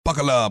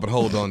Buckle up and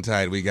hold on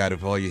tight. We got it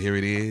for you. Here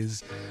it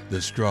is,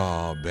 the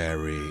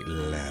strawberry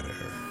letter.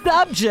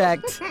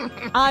 Subject,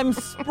 I'm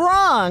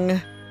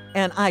sprung,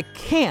 and I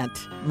can't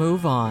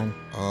move on.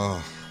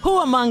 Oh. Who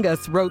among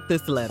us wrote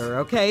this letter?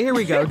 Okay, here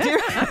we go. Dear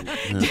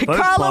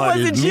Carla,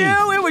 was it me.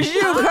 you? It was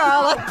you,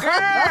 Carla.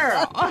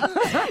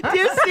 Girl.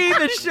 Dear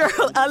Stephen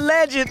Shirley,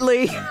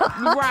 allegedly.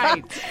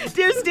 Right.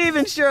 Dear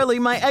Stephen Shirley,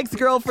 my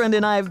ex-girlfriend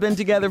and I have been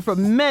together for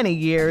many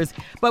years,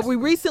 but we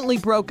recently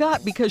broke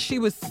up because she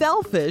was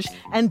selfish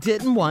and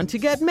didn't want to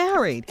get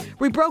married.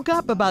 We broke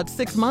up about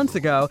 6 months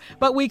ago,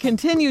 but we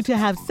continue to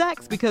have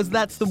sex because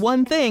that's the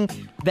one thing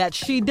that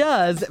she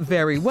does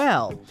very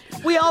well.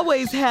 We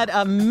always had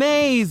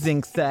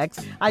amazing sex.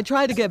 I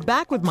tried to get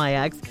back with my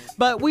ex,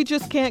 but we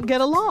just can't get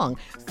along.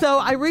 So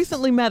I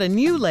recently met a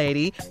new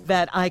lady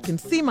that I can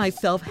see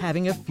myself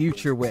having a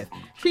future with.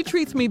 She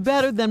treats me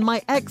better than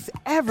my ex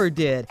ever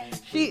did.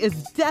 She is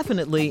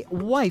definitely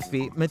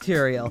wifey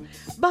material.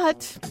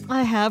 But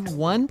I have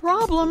one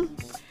problem.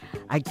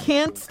 I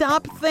can't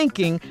stop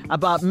thinking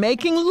about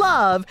making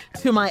love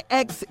to my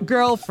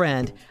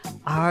ex-girlfriend.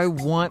 I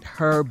want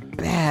her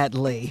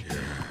badly.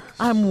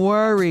 I'm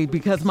worried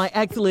because my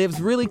ex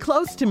lives really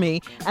close to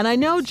me, and I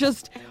know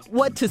just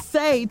what to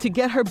say to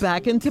get her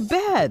back into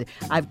bed.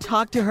 I've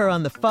talked to her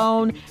on the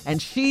phone, and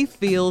she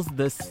feels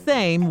the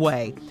same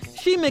way.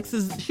 She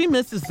misses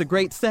the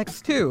great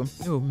sex, too.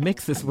 Ooh,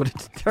 mixes would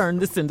have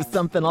turned this into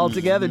something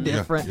altogether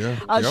different.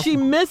 She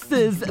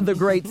misses the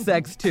great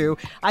sex, too.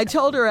 I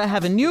told her I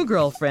have a new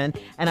girlfriend,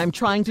 and I'm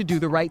trying to do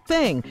the right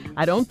thing.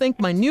 I don't think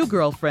my new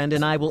girlfriend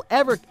and I will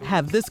ever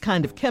have this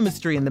kind of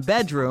chemistry in the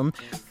bedroom.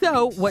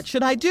 So what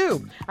should I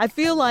do? I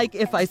feel like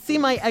if I see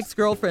my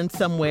ex-girlfriend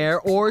somewhere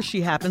or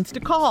she happens to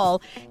call,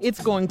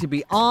 it's going to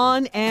be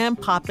on and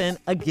popping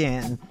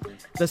again.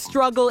 The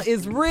struggle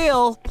is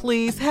real.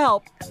 Please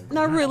help.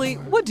 Now, really,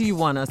 what do you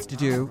want us to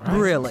do?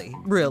 Really?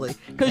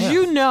 Because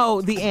you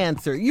know the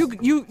answer. You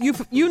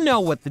know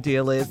what the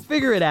deal is.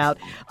 Figure it out.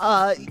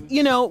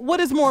 What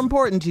is more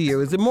important to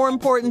you? Is it more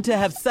important to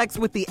have sex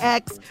with the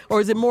ex, or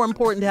is it more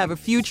important to have a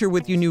future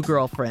with your new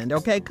girlfriend?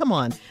 Okay, come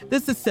on.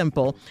 This is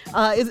simple.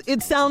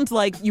 It sounds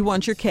like you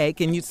want your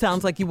cake, and it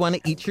sounds like you want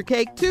to eat your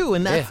cake too,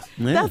 and that's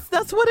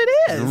what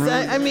it is.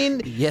 I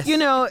mean, yes.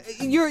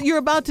 You're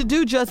about to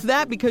do just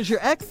that because your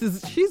ex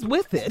she's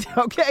with it.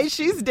 Okay,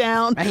 she's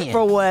down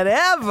for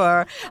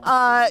whatever.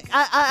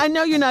 I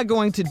know you're not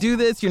going to do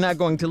this. You're not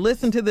going to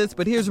listen to this,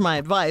 but here's my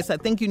advice. I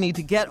think you need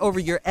to get over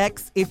your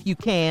ex if you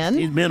can.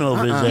 He's been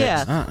over his ex.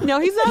 Yeah. No,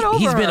 he's not over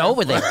He's her. been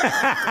over there.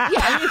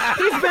 Yeah,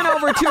 he's been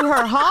over to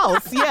her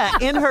house. Yeah,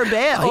 in her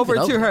bed, over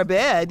to her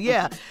bed.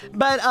 Yeah,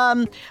 but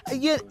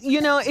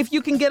if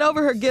you can get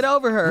over her, get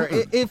over her.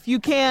 If you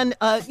can,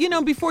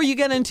 before you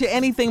get into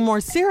anything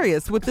more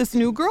serious with this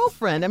new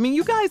girlfriend. I mean,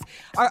 you guys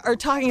are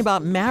talking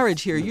about marriage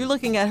here. You're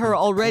looking at her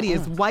already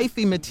as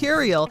wifey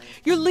material.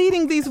 You're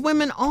leading these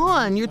women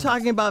on. You're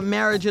talking about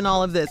marriage and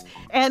all of this.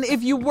 And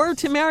if you were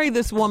to marry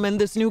this woman,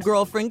 this new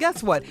girlfriend,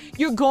 guess what?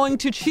 You're going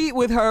to cheat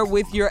with her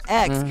with your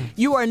ex.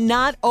 You are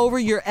not over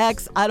your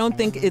ex. I don't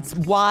think it's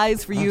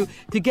wise for you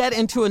to get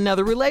into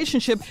another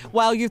relationship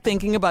while you're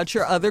thinking about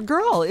your other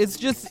girl. It's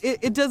just,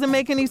 it doesn't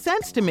make any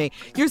sense to me.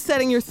 You're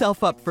setting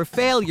yourself up for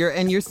failure,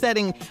 and you're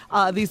setting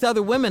these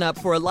other women up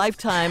for a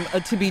lifetime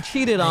to be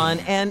cheated on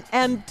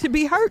and to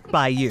be hurt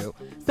by you.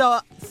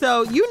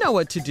 So you know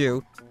what to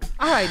do.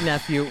 All right,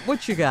 nephew,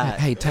 what you got?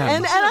 Hey, Tommy.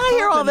 And I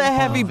hear all that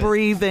heavy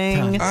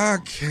breathing. I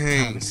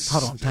can't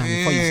Hold on, Tommy,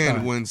 before you stand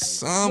start. when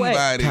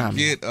somebody Tommy.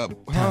 get up.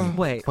 Tommy,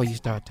 Wait. Before you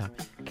start, Tommy,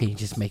 can you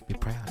just make me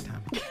proud,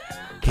 Tommy?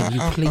 Can you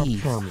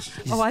please?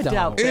 Oh, I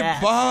doubt It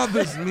that.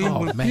 bothers me Oh,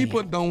 when man.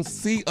 people don't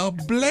see a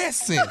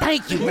blessing.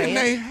 Thank you, when man.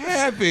 they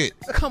have it.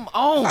 Come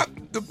on.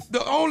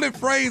 The only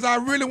phrase I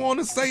really want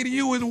to say to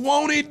you is,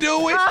 won't he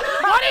do it?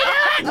 What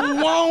are you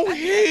doing? Won't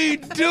he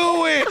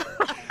do it?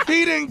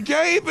 He done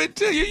gave it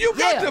to you. You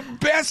got the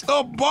best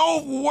of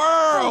both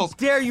How worlds.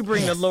 dare you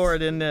bring the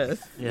Lord in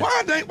this?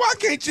 Why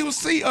can't you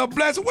see a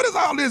blessing? What is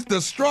all this,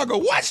 the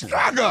struggle? What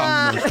struggle?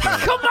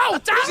 Come on,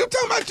 What Tommy. you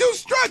talking about you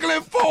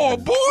struggling for,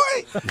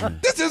 boy?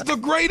 This is the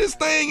greatest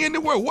thing in the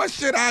world. What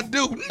should I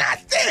do?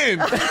 Nothing.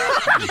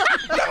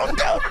 Don't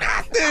do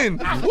nothing.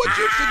 What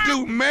you should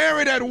do,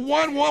 marry that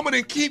one woman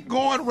and keep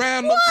going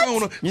around the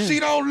corner. She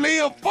don't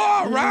live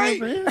far, right?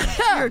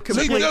 You're a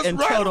complete just and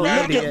right total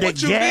around Look idiot. at the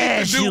What you need to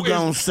gas do you is-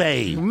 gonna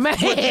save.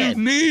 What you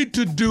Man. need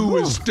to do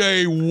is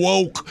stay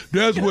woke.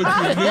 That's what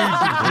you need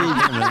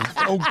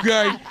to do.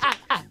 Okay?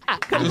 The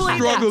Complete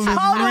struggle is and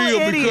total real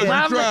idiot. because My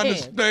you're trying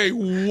to man. stay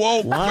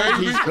woke, Why is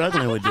he baby.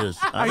 struggling with this?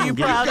 Are you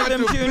proud of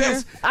him, the Junior?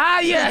 best-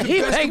 Yeah,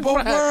 he best make of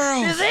both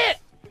proud. worlds. Is it?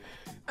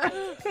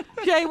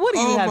 Jay, what do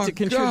you Oh, have my to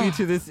contribute God.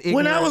 to this ignorance?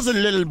 When I was a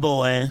little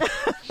boy,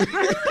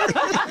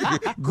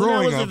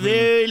 Growing up.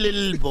 very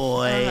little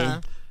boy,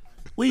 Uh-huh.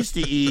 we used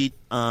to eat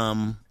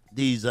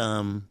these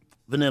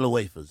vanilla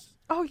wafers.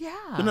 Oh, yeah.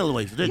 Vanilla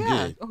wafers, they're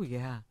Yeah. good. Oh,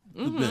 yeah.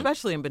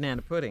 Especially in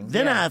banana pudding.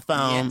 Then yeah. I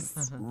found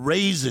Yes.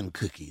 raisin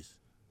cookies.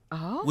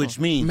 which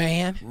means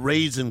Man.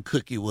 raisin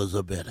cookie was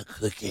a better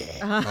cookie.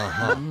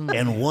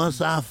 And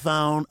once I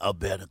found a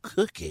better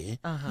cookie,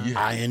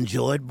 I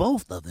enjoyed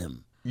both of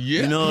them.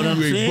 Yeah. You know what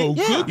I'm You ate saying?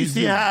 both You cookies,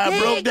 see how I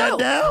There broke you that go.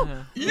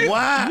 down? Yeah.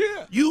 Why?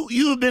 Yeah.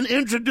 You've been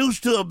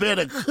introduced to a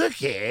better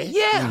cookie.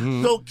 Yeah.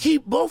 So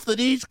keep both of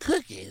these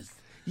cookies.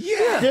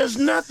 Yeah. There's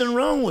nothing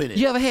wrong with it.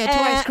 You ever had two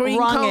ice cream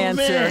wrong cones?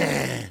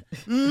 answer.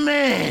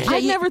 Man. I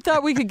never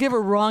thought we could give a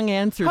wrong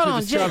answer Hold to on,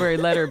 the Jay. strawberry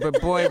letter,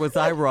 but boy, was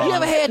I wrong. You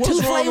ever had What's two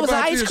wrong flavors of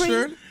about ice this, cream?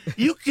 Shirley?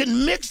 You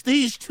can mix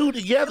these two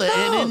together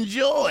and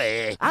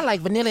enjoy. I like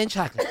vanilla and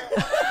chocolate.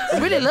 I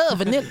really love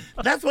vanilla.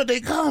 That's what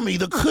they call me,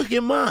 the Cookie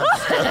Monster.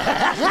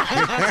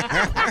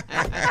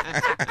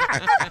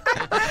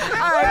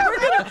 All right,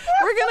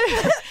 we're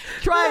gonna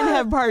try and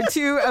have part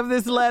 2 of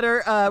this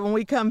letter when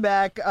we come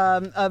back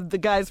of the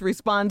guy's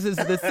responses.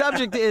 The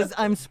subject is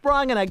I'm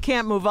sprung and I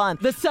can't move on.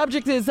 The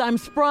subject is I'm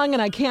sprung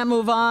and I can't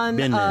move on.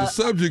 Been there. The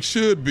subject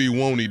should be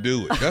won't he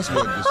do it? That's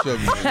what the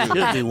subject should be.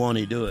 Should be won't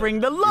he do it. Bring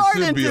the It Lord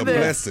should be into a this.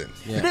 blessing.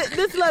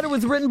 This letter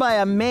was written by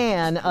a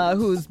man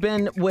who's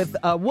been with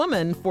a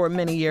woman for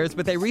many years,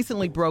 but they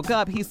recently broke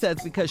up, he says,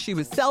 because she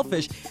was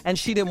selfish and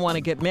she didn't want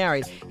to get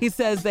married. He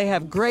says they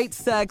have great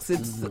sex.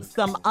 It's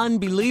some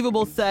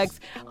unbelievable sex,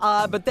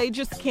 but they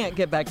just can't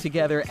get back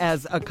together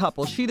as a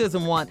couple. She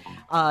doesn't want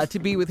to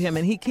be with him,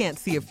 and he can't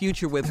see a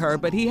future with her,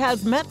 but he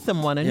has met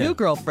someone, a new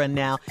girlfriend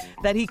now,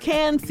 that he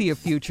can see a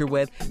future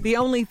with. The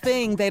only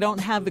thing, they don't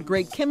have the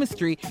great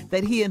chemistry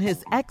that he and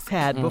his ex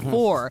had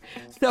before.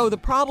 So the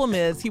problem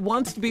is he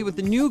wants to be with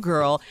the new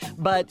girl,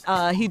 but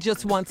he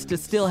just wants to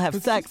still have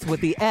sex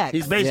with the ex.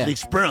 He's basically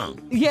sprung.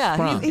 Yeah,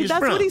 Sprung. that's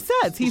sprung. what he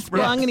says. He's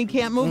sprung and he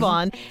can't move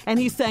on, and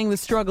he's saying the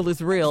struggle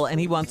is real, and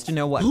he wants to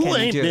know what Who can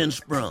he ain't do. been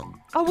sprung?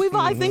 Oh,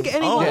 I think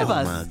any one of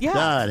us. my Yeah.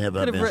 God, have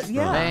I Could been sprung.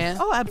 Yeah. Man.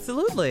 Oh,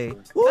 absolutely.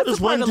 Well, That's this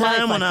a part one of life,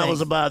 time when I think.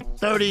 was about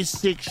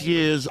 36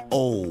 years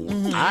old,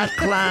 I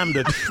climbed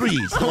a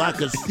tree so I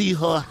could see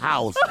her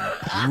house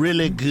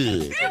really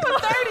good. You were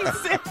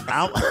 36.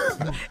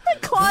 I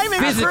Climbing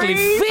Physically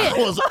trees. fit.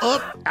 was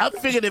up. I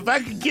figured if I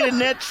could get in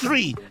that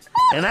tree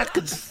and I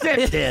could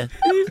sit there,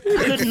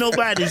 couldn't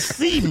nobody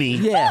see me,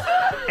 Yeah.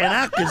 and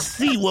I could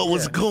see what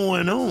was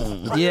going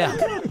on. Yeah.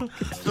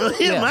 So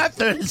here Yeah. my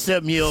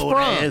 37-year-old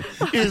Sprung.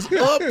 ass is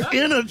up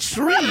in a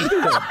tree.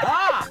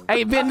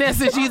 Ain't been there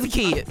since she's a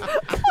kid.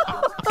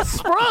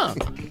 Sprung.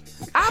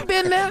 I've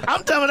been there.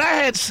 I'm talking about I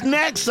had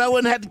snacks so I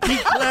wouldn't have to keep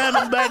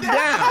climbing back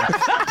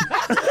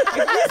down.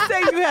 You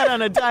say you had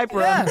on a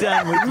diaper, I'm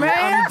done with you.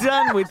 Man. I'm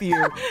done with you.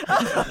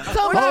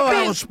 So Oh, I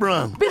I've was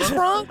sprung. been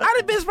sprung. I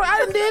done been sprung. I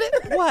done did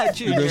it. What,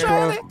 Junior? been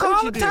sprung? Charlie,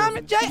 Carla,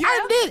 Tommy, Jay, I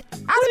done did it.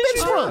 I done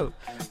been sprung.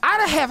 I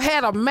done have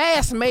had a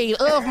mask made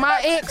of my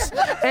ex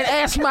and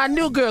asked my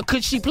new girl,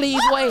 could she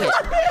please wear it?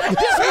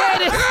 Just wear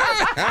this.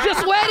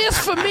 Just wear this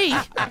for me.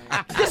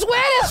 Just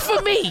wear this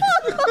for me.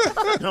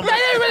 That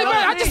ain't really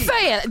matter. I'm just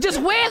saying.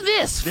 Just wear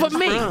this for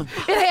me. sprung.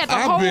 It had the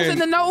I've holes been- in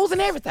the nose and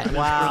everything.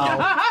 Wow.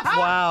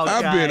 Wow,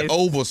 I've guys. been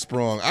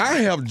oversprung. I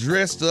have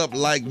dressed up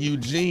like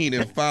Eugene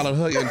and followed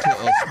her into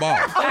a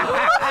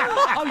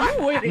spa. Oh,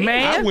 you went in. I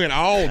Man, went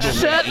all the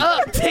shut way.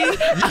 up, T.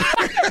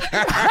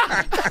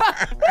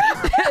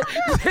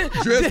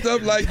 Dressed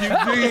up like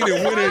Eugene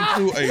and went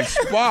into a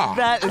spa.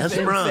 That is That's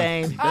sprung.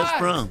 insane. That's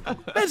sprung.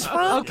 That's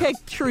sprung. Okay,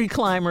 tree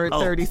climber at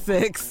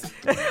 36.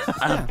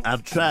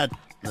 I've tried.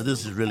 Now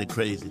this is really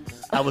crazy.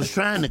 I was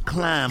trying to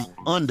climb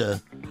under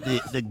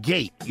the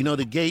gate. You know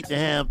the gate they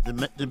have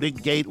the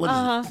big gate. What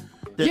is it?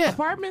 The Yeah.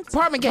 Apartments?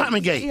 Apartment gate.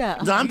 apartment gate.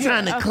 Yeah. So I'm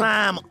trying to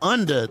climb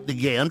under the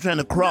gate. I'm trying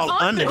to crawl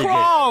under the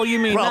Crawl, gate. you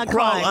mean, not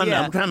crawl climb, under.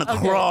 yeah. I'm trying to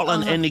Okay, crawl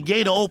under, and the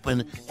gate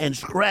open and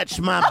scratch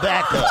my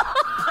back up.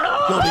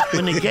 So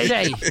when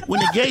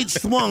the gate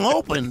swung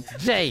open,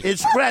 Jay. it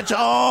scratched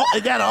all.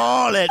 It got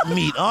all that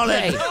meat, all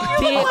Jay. that,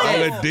 Did All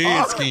that. that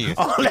dead skin.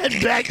 all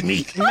that back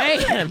meat.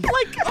 Man,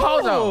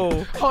 hold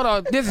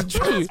on. This is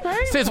true.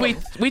 Since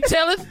we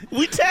tell it,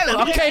 We tell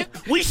it. okay,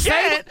 we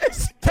shared.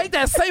 Take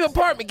that same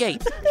apartment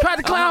gate. Tried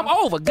to climb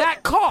over,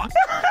 got caught.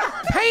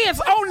 Hands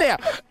on there.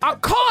 A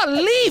car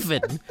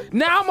leaving.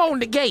 Now I'm on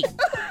the gate.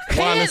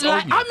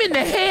 Headlight. I'm in the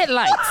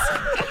headlights.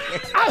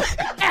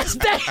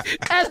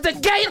 As the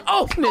gate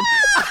opening,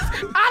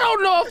 I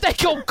don't know if they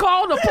gonna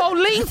call the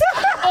police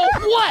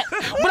or what.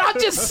 But I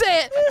just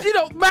said,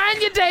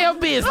 mind your damn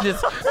business.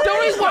 The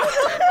reason why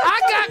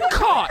I got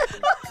caught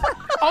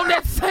on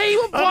that same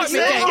apartment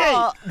same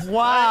gate.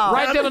 Wow.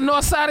 Right there on the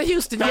north side of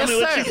Houston. Tell Yes,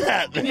 me what you sir.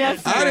 got.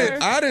 Yes,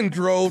 I didn't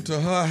drove to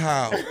her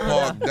house,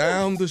 parked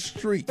down the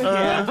street,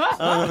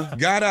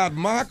 got out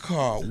my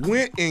car,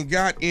 went and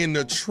got in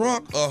the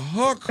trunk of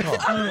her car,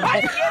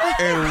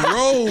 and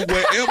rode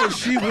wherever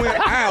she went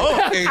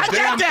out, and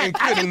got that. and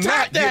I could can not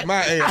top that. get my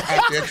ass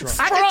out that trunk.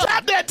 I can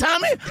top that,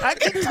 Tommy. I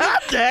can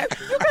top that.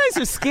 You guys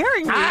are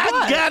scaring me. I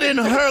What? got in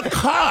her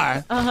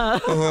car,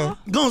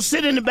 gonna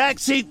sit in the back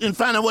seat and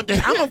find out what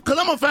I'm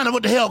gonna find out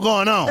what the hell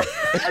going on.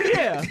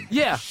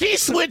 Yeah. She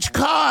switched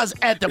cars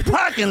at the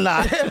parking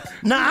lot.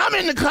 Now I'm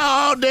in the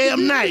car all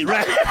damn night,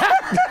 right?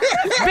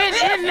 Been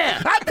in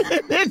there. I've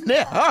been in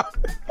there.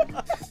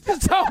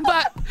 Talking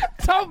about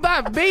Talk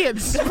about being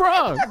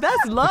sprung.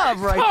 That's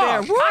love right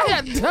there. Woo. I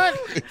had done,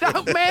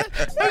 no, man,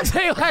 let me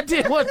tell you what I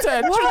did one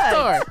time. True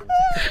story.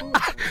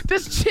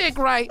 This chick,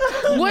 right,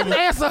 wouldn't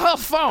answer her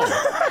phone.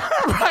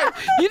 Right?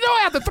 You know,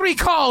 after 3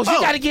 calls, you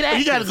got to get at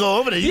You got to go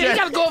over there. You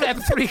got to go over there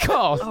after 3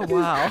 calls. Oh,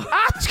 wow.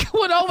 I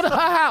went over to her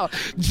house,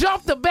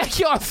 jumped the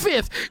backyard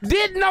fence,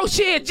 didn't know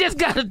she had just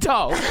got a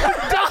dog.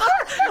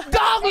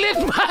 Dog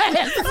licked my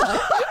ass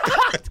up.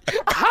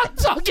 I'm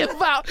talking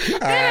about,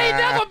 it ain't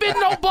never been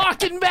no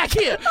barking back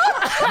here.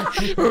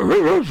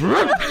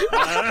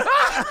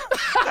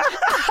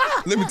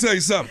 Let me tell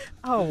you something.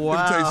 Oh, wow.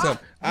 Let me tell you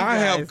something. I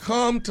have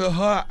come to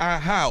her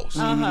house,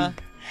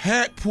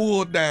 hat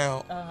pulled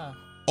down,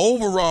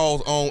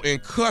 overalls on,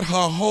 and cut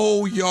her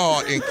whole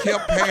yard and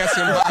kept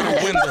passing by the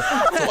window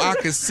so I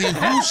could see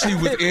who she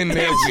was in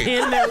there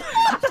with.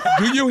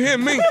 Do you hear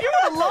me?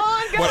 You're a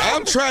lawn guy. But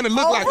I'm trying to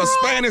look like a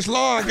Spanish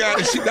lawn guy,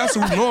 and that's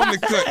who normally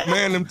cut.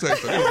 Man, let me tell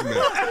you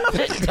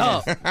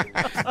something.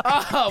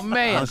 Oh,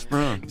 man. I'm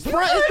sprung. It's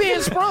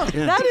being sprung.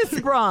 Yeah. That is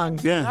sprung.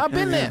 Yeah. I've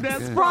been there.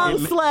 That's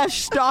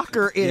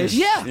sprung/stalker-ish.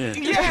 Yeah. Let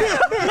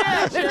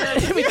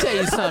me tell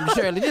you something,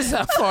 Shirley. This is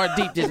how far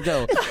deep this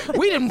goes.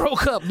 We done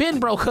broke up, been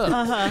broke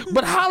up.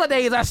 But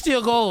holidays, I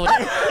still go over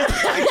there.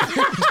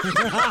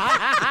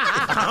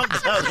 I'm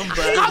talking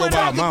about. I'm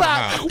talking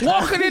about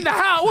walking in the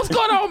house. What's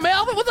going on,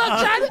 Melvin? What's up,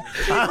 Johnny?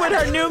 She's with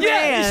her new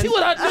man. She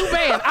with her new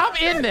man. I'm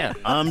in there.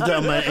 I'm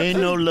talking about ain't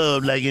no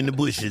love like in the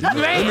bushes. Let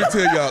Man. me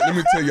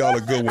tell y'all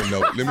a good one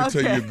though. Let me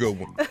tell you a good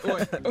one.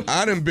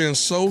 I done been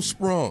so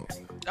sprung.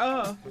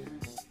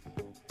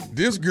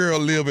 This girl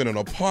live in an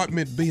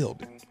apartment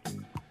building.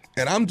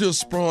 And I'm just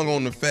sprung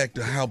on the fact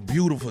of how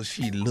beautiful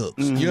she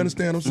looks. You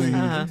understand what I'm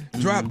saying?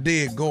 Drop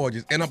dead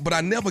gorgeous. But I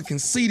never can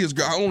see this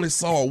girl. I only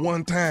saw her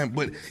one time,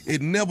 but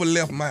it never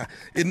left my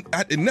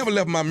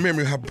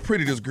memory how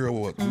pretty this girl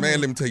was.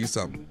 Man, let me tell you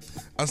something.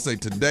 I say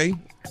today,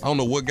 I don't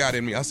know what got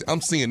in me. I say,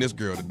 I'm seeing this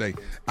girl today.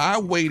 I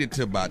waited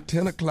till about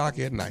 10 o'clock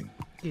at night.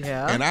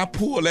 Yeah. And I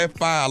pulled that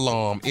fire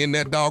alarm in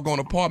that doggone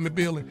apartment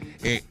building,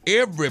 and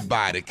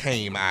everybody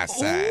came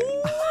outside.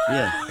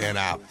 Yeah. And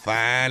I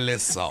finally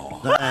saw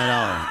her. Not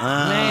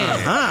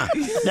at all.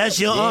 That's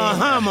your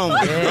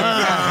moment.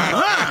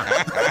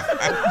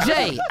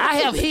 Jay, I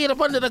have hid up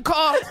under the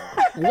car,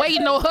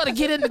 waiting on her to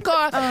get in the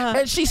car,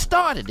 and she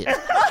started it.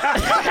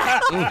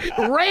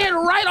 Ran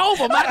right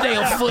over my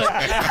damn foot.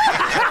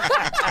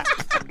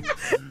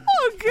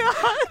 Oh,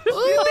 God.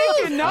 You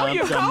think you know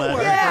your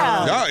homework.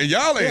 Yeah.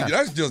 Y'all ain't.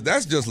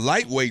 That's just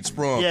lightweight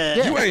sprung.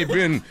 Yeah. You ain't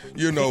been,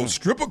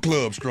 stripper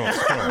club sprung.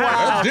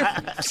 That's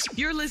different.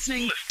 You're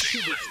listening to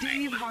the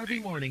Steve Harvey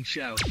Morning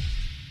Show.